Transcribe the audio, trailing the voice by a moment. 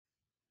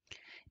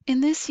In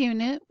this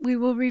unit, we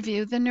will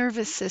review the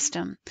nervous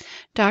system.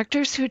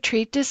 Doctors who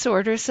treat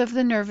disorders of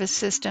the nervous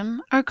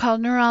system are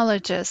called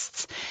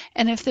neurologists,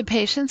 and if the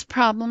patient's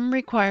problem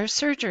requires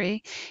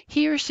surgery,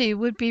 he or she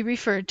would be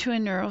referred to a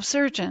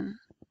neurosurgeon.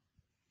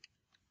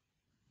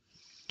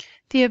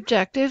 The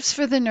objectives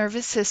for the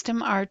nervous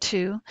system are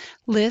to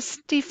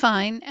list,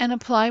 define, and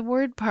apply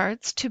word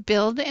parts to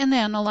build and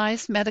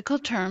analyze medical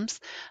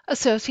terms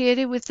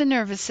associated with the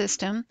nervous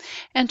system,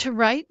 and to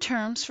write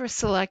terms for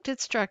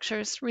selected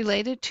structures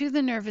related to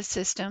the nervous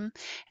system,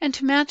 and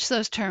to match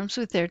those terms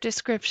with their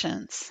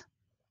descriptions.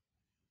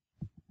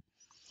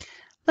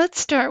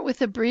 Let's start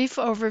with a brief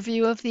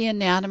overview of the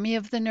anatomy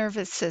of the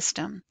nervous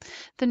system.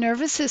 The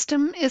nervous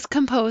system is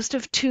composed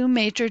of two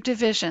major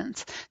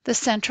divisions, the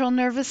central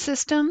nervous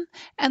system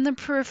and the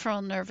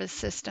peripheral nervous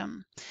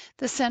system.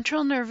 The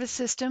central nervous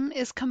system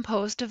is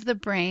composed of the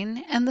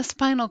brain and the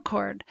spinal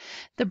cord.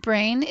 The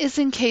brain is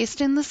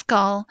encased in the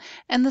skull,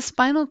 and the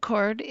spinal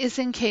cord is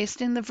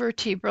encased in the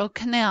vertebral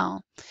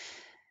canal.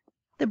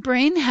 The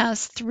brain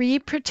has three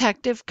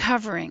protective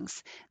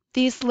coverings.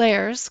 These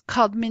layers,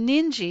 called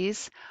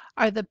meninges,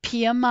 are the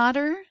pia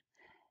mater,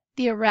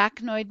 the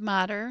arachnoid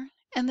mater,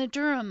 and the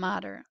dura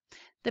mater.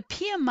 The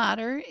pia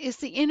mater is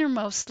the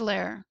innermost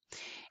layer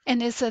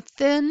and is a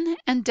thin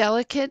and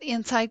delicate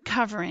inside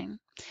covering.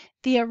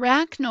 The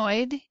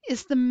arachnoid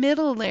is the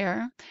middle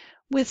layer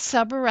with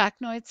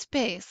subarachnoid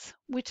space,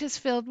 which is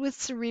filled with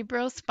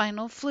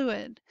cerebrospinal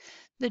fluid.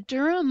 The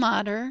dura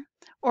mater,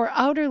 or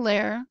outer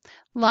layer,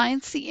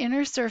 lines the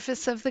inner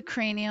surface of the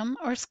cranium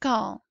or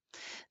skull.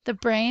 The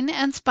brain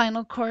and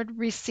spinal cord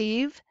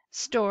receive,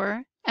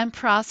 store, and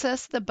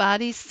process the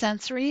body's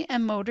sensory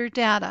and motor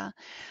data.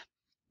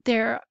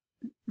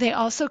 They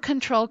also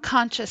control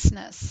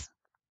consciousness.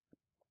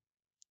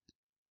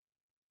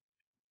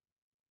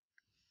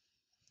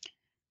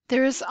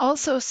 There is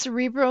also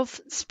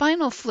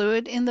cerebrospinal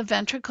fluid in the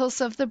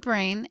ventricles of the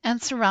brain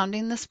and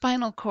surrounding the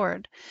spinal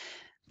cord.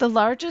 The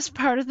largest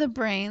part of the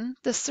brain,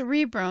 the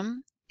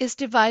cerebrum, is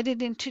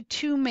divided into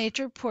two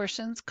major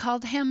portions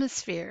called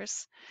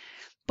hemispheres.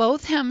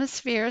 Both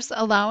hemispheres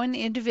allow an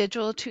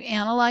individual to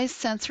analyze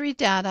sensory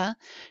data,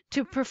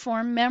 to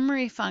perform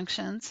memory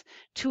functions,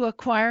 to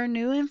acquire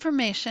new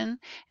information,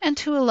 and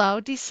to allow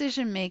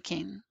decision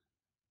making.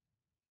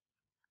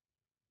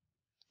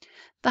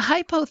 The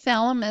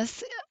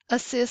hypothalamus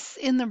assists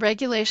in the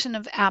regulation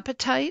of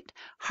appetite,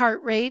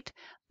 heart rate,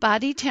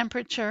 body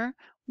temperature,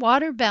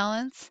 water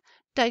balance,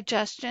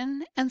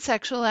 digestion, and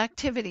sexual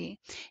activity.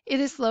 It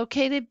is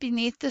located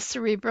beneath the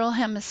cerebral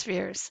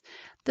hemispheres.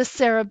 The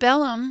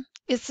cerebellum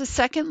is the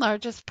second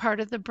largest part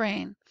of the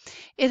brain.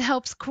 It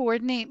helps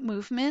coordinate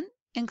movement,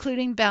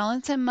 including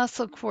balance and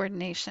muscle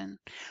coordination.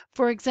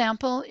 For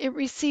example, it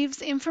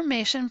receives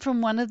information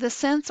from one of the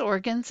sense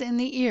organs in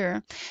the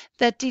ear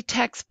that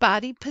detects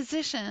body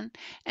position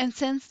and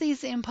sends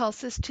these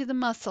impulses to the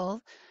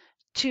muscle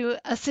to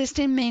assist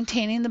in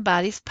maintaining the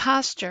body's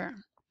posture.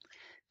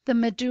 The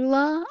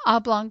medulla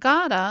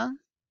oblongata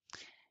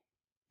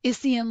is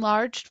the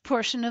enlarged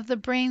portion of the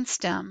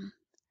brainstem.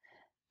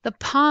 The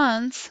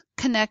pons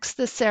connects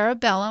the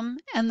cerebellum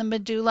and the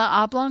medulla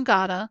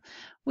oblongata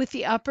with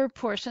the upper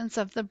portions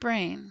of the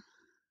brain.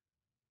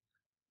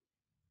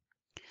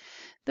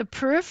 The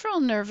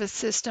peripheral nervous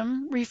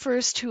system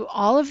refers to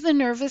all of the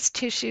nervous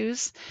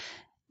tissues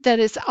that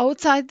is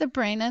outside the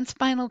brain and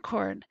spinal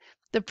cord.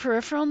 The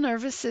peripheral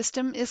nervous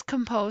system is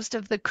composed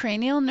of the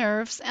cranial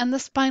nerves and the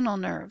spinal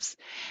nerves.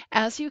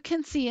 As you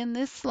can see in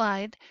this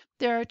slide,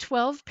 there are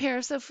 12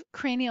 pairs of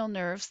cranial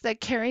nerves that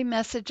carry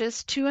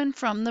messages to and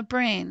from the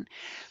brain.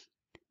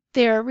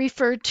 They are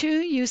referred to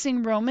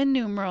using Roman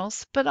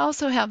numerals, but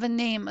also have a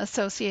name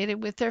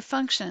associated with their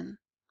function.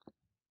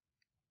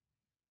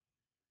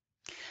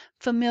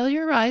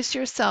 Familiarize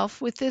yourself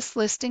with this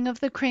listing of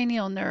the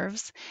cranial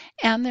nerves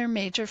and their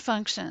major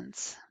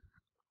functions.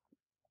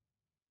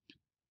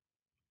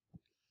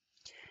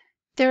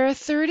 There are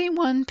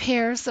 31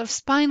 pairs of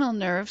spinal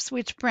nerves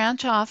which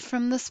branch off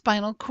from the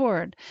spinal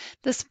cord.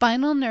 The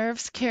spinal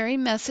nerves carry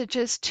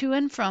messages to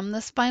and from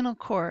the spinal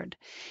cord.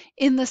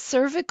 In the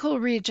cervical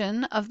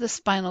region of the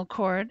spinal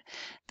cord,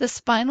 the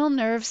spinal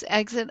nerves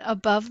exit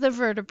above the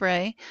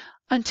vertebrae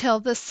until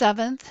the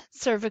 7th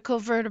cervical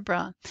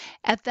vertebra.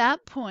 At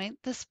that point,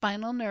 the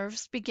spinal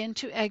nerves begin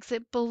to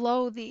exit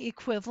below the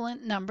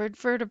equivalent numbered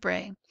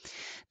vertebrae.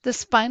 The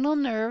spinal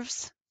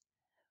nerves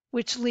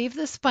which leave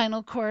the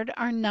spinal cord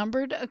are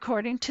numbered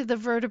according to the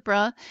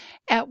vertebra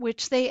at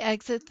which they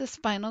exit the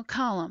spinal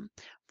column.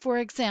 For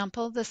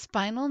example, the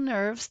spinal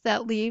nerve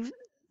that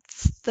leaves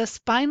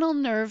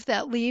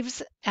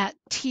at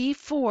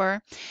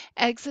T4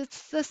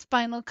 exits the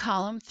spinal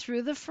column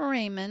through the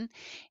foramen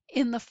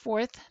in the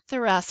 4th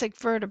thoracic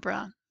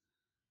vertebra.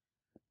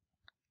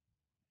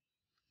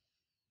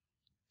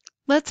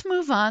 Let's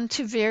move on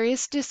to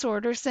various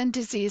disorders and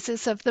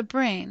diseases of the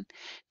brain.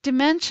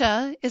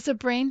 Dementia is a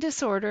brain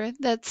disorder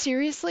that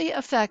seriously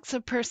affects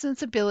a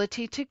person's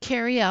ability to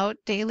carry out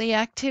daily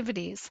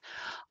activities.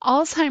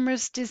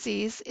 Alzheimer's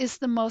disease is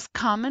the most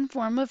common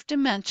form of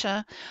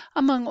dementia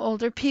among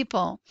older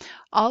people.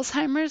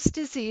 Alzheimer's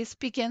disease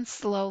begins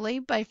slowly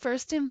by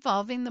first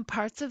involving the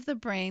parts of the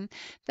brain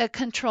that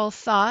control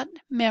thought,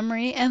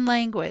 memory, and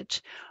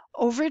language.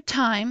 Over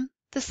time,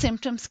 the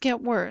symptoms get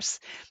worse.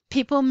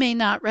 People may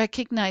not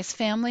recognize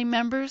family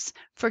members,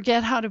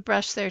 forget how to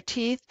brush their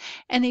teeth,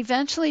 and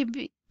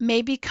eventually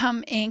may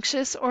become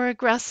anxious or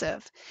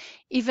aggressive.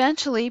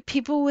 Eventually,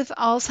 people with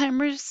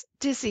Alzheimer's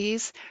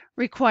disease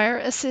require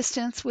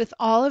assistance with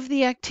all of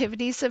the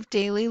activities of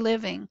daily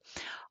living.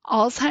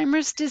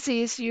 Alzheimer's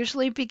disease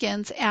usually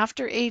begins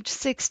after age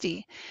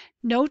 60.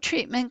 No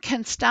treatment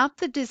can stop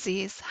the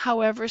disease.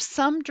 However,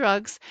 some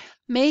drugs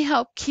may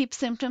help keep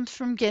symptoms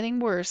from getting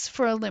worse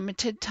for a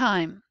limited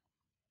time.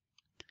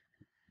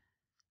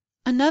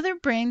 Another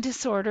brain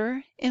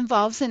disorder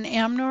involves an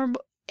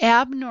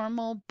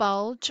abnormal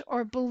bulge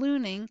or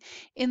ballooning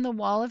in the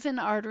wall of an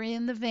artery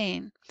in the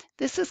vein.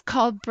 This is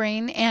called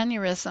brain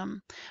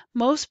aneurysm.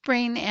 Most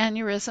brain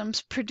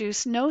aneurysms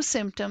produce no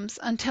symptoms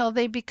until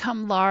they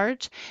become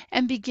large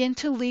and begin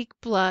to leak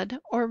blood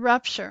or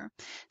rupture.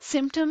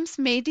 Symptoms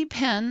may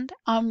depend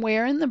on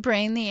where in the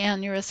brain the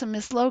aneurysm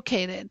is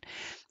located.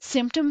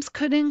 Symptoms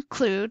could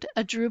include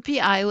a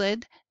droopy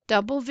eyelid,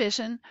 double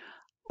vision,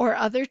 or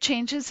other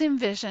changes in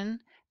vision,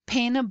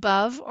 pain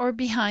above or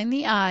behind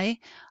the eye,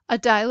 a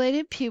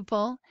dilated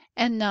pupil,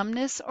 and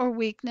numbness or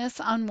weakness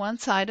on one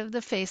side of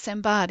the face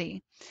and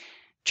body.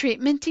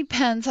 Treatment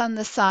depends on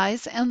the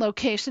size and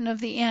location of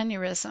the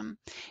aneurysm,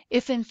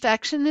 if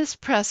infection is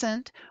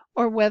present,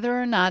 or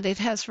whether or not it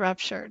has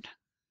ruptured.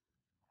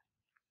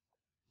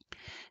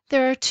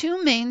 There are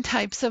two main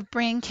types of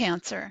brain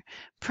cancer.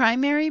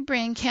 Primary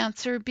brain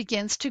cancer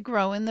begins to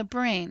grow in the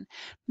brain.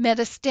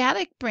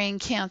 Metastatic brain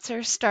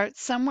cancer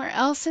starts somewhere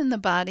else in the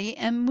body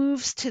and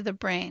moves to the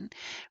brain.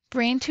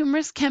 Brain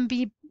tumors can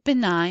be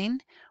benign,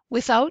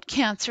 without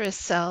cancerous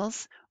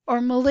cells,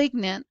 or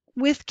malignant,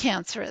 with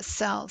cancerous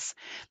cells.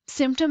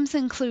 Symptoms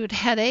include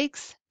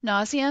headaches,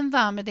 nausea and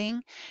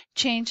vomiting,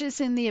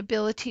 changes in the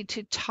ability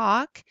to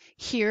talk,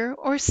 hear,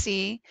 or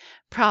see,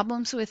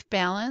 problems with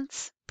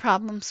balance,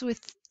 problems with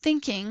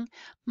thinking,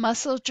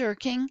 muscle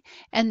jerking,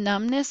 and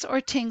numbness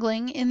or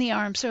tingling in the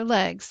arms or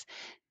legs.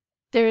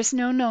 There is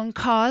no known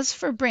cause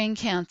for brain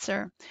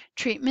cancer.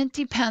 Treatment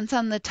depends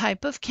on the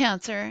type of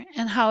cancer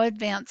and how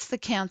advanced the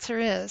cancer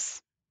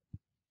is.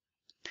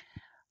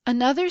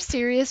 Another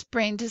serious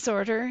brain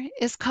disorder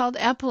is called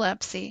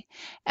epilepsy.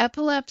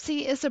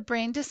 Epilepsy is a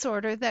brain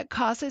disorder that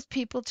causes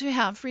people to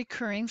have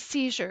recurring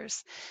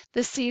seizures.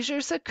 The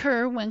seizures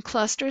occur when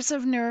clusters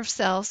of nerve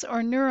cells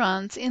or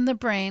neurons in the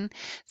brain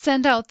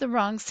send out the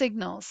wrong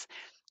signals.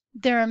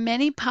 There are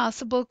many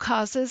possible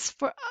causes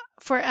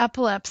for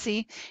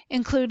epilepsy,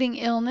 including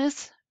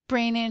illness,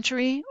 brain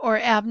injury, or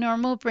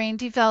abnormal brain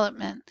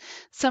development.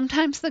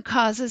 Sometimes the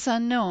cause is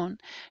unknown.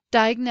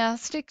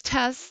 Diagnostic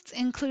tests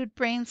include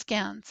brain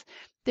scans.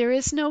 There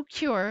is no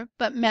cure,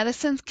 but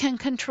medicines can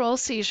control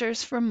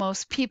seizures for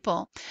most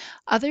people.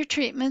 Other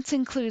treatments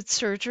include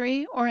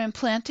surgery or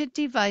implanted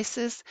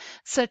devices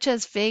such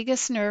as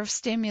vagus nerve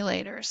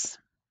stimulators.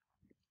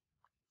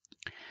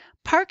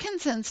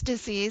 Parkinson's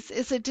disease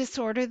is a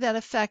disorder that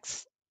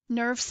affects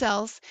nerve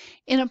cells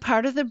in a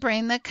part of the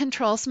brain that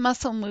controls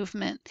muscle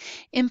movement.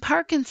 In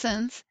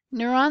Parkinson's,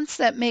 neurons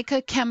that make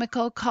a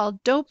chemical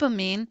called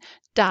dopamine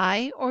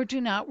die or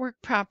do not work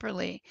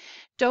properly.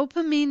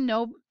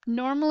 Dopamine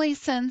normally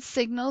sends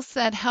signals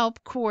that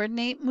help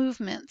coordinate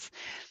movements.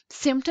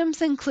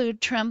 Symptoms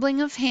include trembling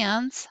of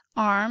hands,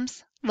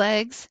 arms,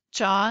 legs,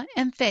 jaw,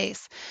 and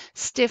face,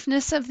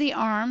 stiffness of the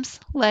arms,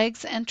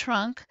 legs, and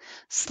trunk,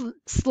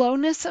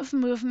 slowness of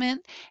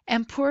movement,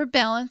 and poor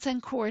balance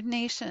and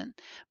coordination.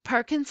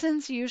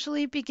 Parkinson's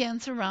usually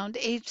begins around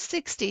age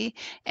 60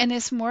 and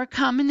is more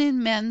common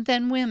in men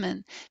than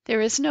women.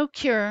 There is no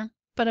cure,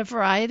 but a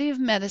variety of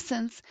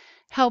medicines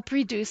help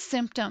reduce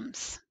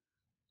symptoms.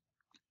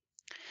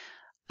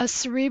 A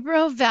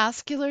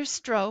cerebrovascular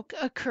stroke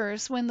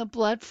occurs when the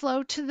blood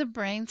flow to the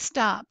brain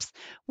stops.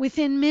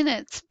 Within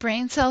minutes,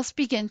 brain cells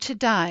begin to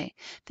die.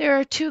 There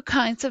are two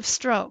kinds of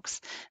strokes.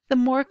 The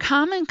more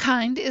common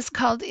kind is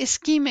called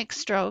ischemic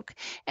stroke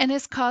and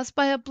is caused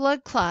by a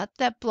blood clot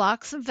that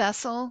blocks a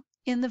vessel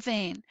in the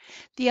vein.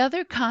 The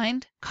other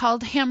kind,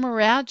 called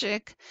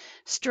hemorrhagic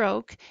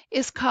stroke,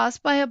 is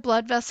caused by a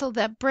blood vessel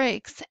that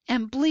breaks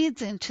and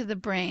bleeds into the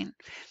brain.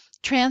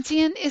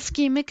 Transient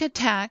ischemic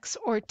attacks,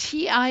 or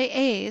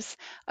TIAs,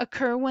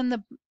 occur when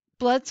the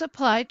blood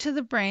supply to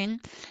the brain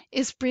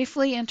is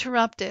briefly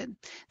interrupted.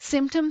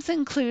 Symptoms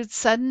include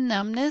sudden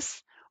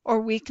numbness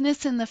or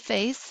weakness in the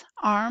face,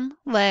 arm,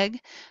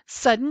 leg,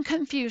 sudden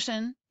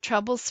confusion,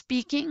 trouble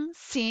speaking,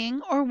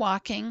 seeing, or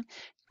walking,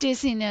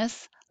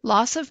 dizziness,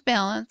 loss of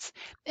balance,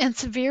 and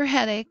severe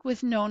headache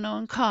with no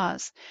known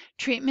cause.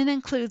 Treatment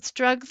includes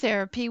drug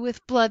therapy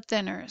with blood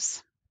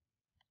thinners.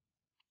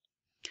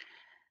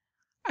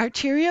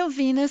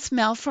 Arteriovenous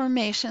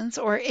malformations,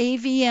 or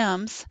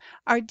AVMs,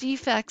 are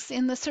defects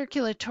in the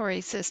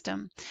circulatory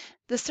system.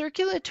 The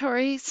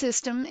circulatory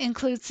system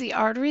includes the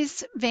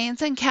arteries,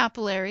 veins, and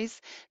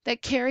capillaries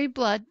that carry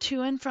blood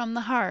to and from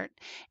the heart.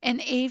 An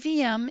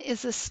AVM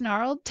is a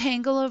snarled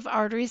tangle of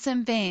arteries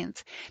and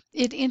veins.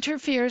 It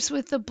interferes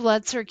with the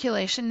blood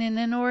circulation in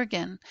an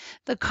organ.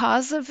 The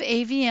cause of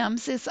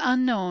AVMs is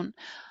unknown,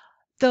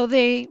 though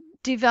they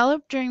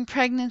develop during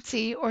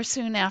pregnancy or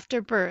soon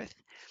after birth.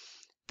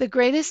 The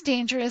greatest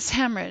danger is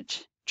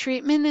hemorrhage.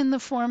 Treatment in the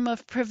form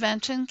of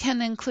prevention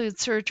can include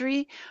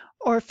surgery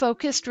or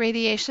focused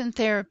radiation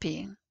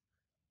therapy.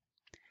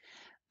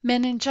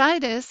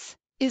 Meningitis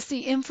is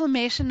the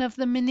inflammation of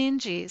the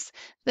meninges,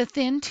 the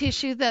thin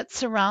tissue that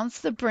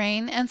surrounds the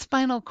brain and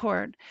spinal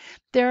cord.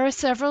 There are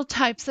several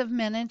types of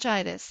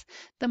meningitis.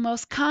 The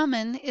most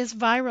common is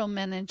viral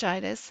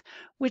meningitis,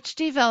 which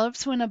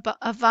develops when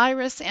a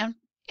virus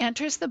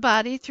enters the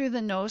body through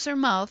the nose or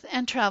mouth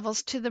and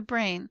travels to the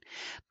brain.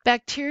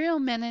 Bacterial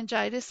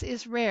meningitis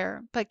is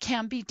rare but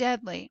can be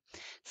deadly.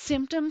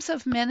 Symptoms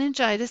of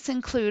meningitis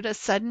include a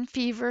sudden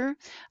fever,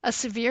 a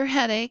severe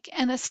headache,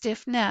 and a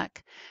stiff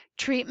neck.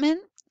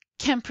 Treatment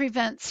can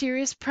prevent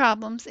serious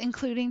problems,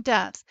 including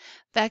death.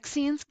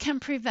 Vaccines can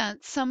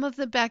prevent some of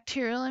the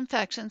bacterial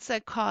infections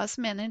that cause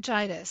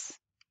meningitis.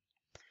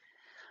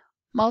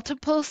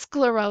 Multiple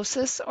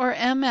sclerosis, or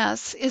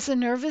MS, is a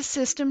nervous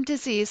system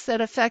disease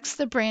that affects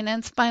the brain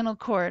and spinal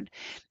cord.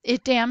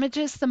 It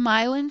damages the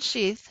myelin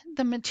sheath,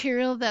 the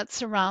material that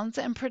surrounds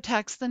and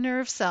protects the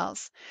nerve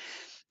cells.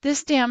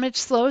 This damage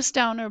slows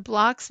down or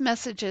blocks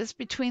messages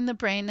between the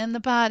brain and the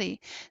body.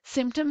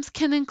 Symptoms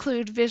can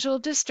include visual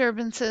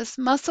disturbances,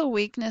 muscle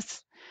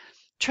weakness,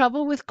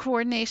 trouble with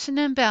coordination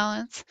and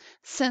balance,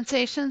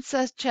 sensations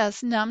such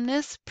as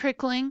numbness,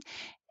 prickling,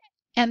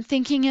 and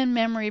thinking and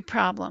memory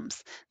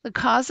problems. The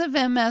cause of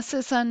MS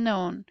is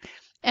unknown.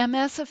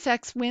 MS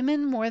affects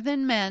women more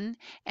than men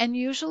and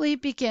usually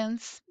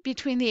begins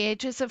between the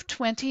ages of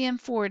 20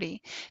 and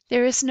 40.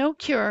 There is no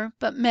cure,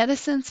 but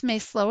medicines may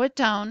slow it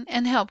down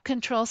and help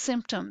control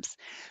symptoms.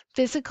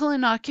 Physical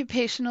and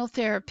occupational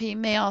therapy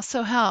may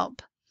also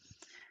help.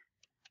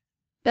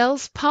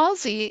 Bell's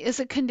palsy is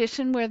a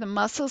condition where the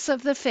muscles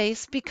of the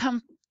face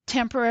become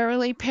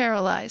temporarily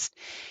paralyzed.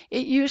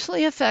 It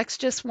usually affects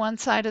just one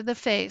side of the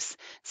face.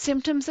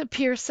 Symptoms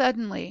appear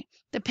suddenly.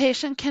 The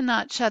patient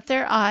cannot shut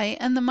their eye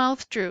and the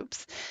mouth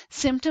droops.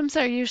 Symptoms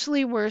are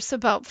usually worse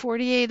about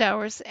 48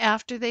 hours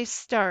after they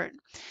start.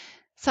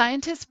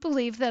 Scientists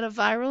believe that a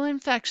viral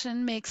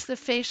infection makes the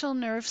facial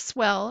nerve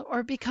swell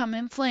or become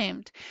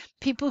inflamed.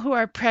 People who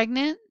are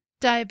pregnant,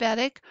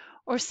 diabetic,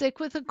 or sick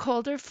with a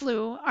cold or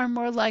flu are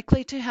more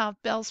likely to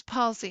have Bell's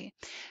palsy.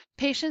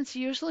 Patients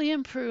usually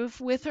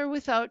improve with or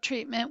without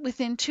treatment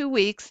within 2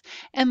 weeks,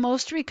 and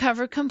most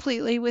recover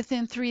completely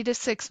within 3 to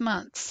 6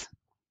 months.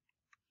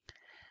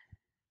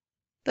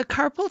 The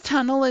carpal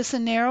tunnel is a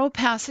narrow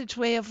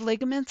passageway of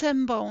ligaments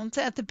and bones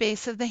at the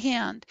base of the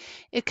hand.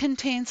 It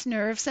contains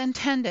nerves and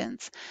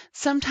tendons.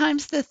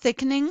 Sometimes the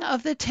thickening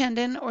of the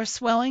tendon or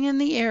swelling in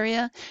the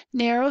area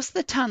narrows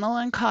the tunnel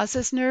and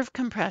causes nerve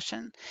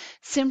compression.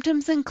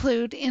 Symptoms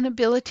include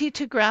inability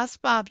to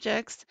grasp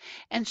objects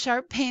and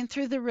sharp pain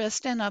through the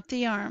wrist and up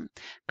the arm.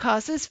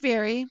 Causes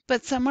vary,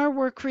 but some are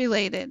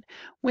work-related.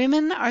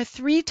 Women are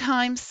 3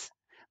 times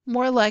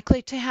more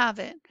likely to have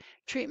it.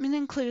 Treatment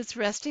includes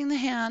resting the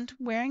hand,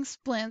 wearing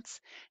splints,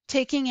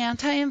 taking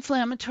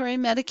anti-inflammatory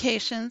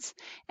medications,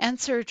 and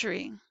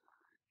surgery.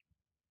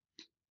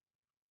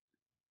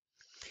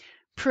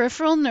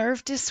 Peripheral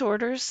nerve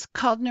disorders,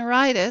 called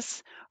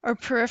neuritis or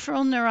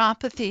peripheral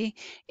neuropathy,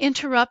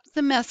 interrupt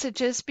the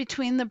messages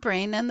between the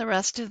brain and the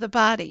rest of the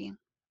body.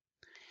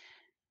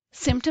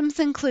 Symptoms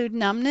include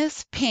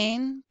numbness,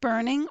 pain,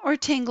 burning or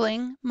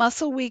tingling,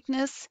 muscle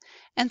weakness,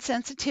 and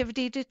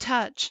sensitivity to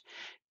touch.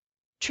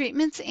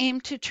 Treatments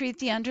aim to treat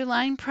the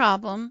underlying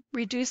problem,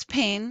 reduce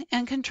pain,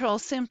 and control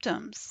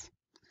symptoms.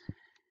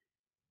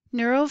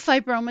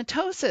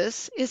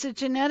 Neurofibromatosis is a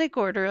genetic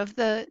order of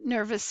the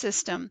nervous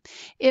system.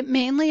 It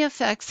mainly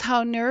affects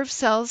how nerve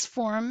cells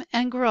form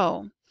and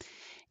grow.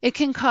 It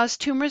can cause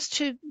tumors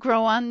to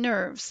grow on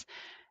nerves.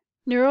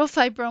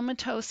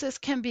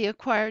 Neurofibromatosis can be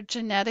acquired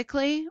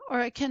genetically,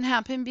 or it can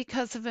happen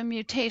because of a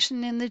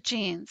mutation in the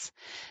genes.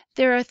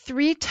 There are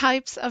 3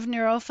 types of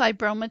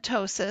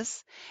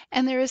neurofibromatosis,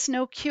 and there is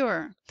no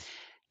cure.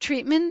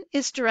 Treatment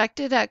is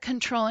directed at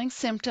controlling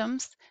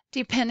symptoms,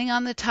 depending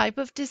on the type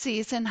of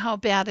disease and how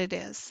bad it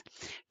is.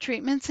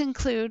 Treatments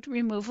include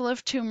removal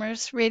of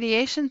tumors,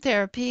 radiation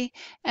therapy,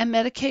 and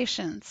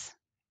medications.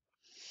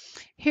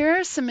 Here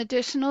are some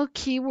additional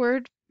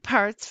keyword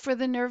parts for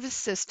the nervous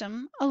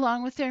system,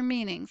 along with their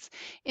meanings.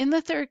 In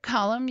the 3rd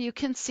column, you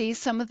can see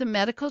some of the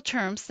medical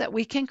terms that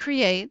we can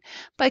create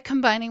by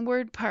combining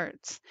word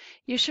parts.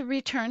 You should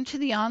return to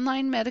the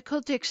online medical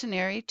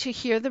dictionary to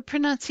hear the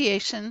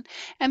pronunciation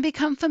and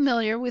become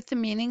familiar with the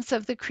meanings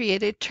of the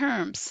created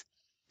terms.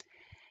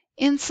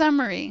 In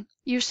summary,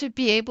 You should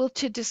be able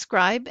to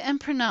describe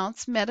and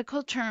pronounce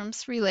medical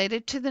terms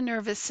related to the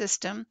nervous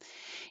system.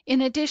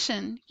 In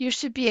addition, you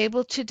should be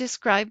able to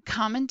describe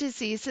common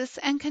diseases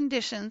and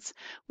conditions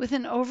with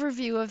an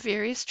overview of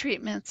various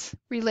treatments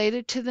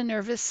related to the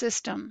nervous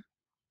system.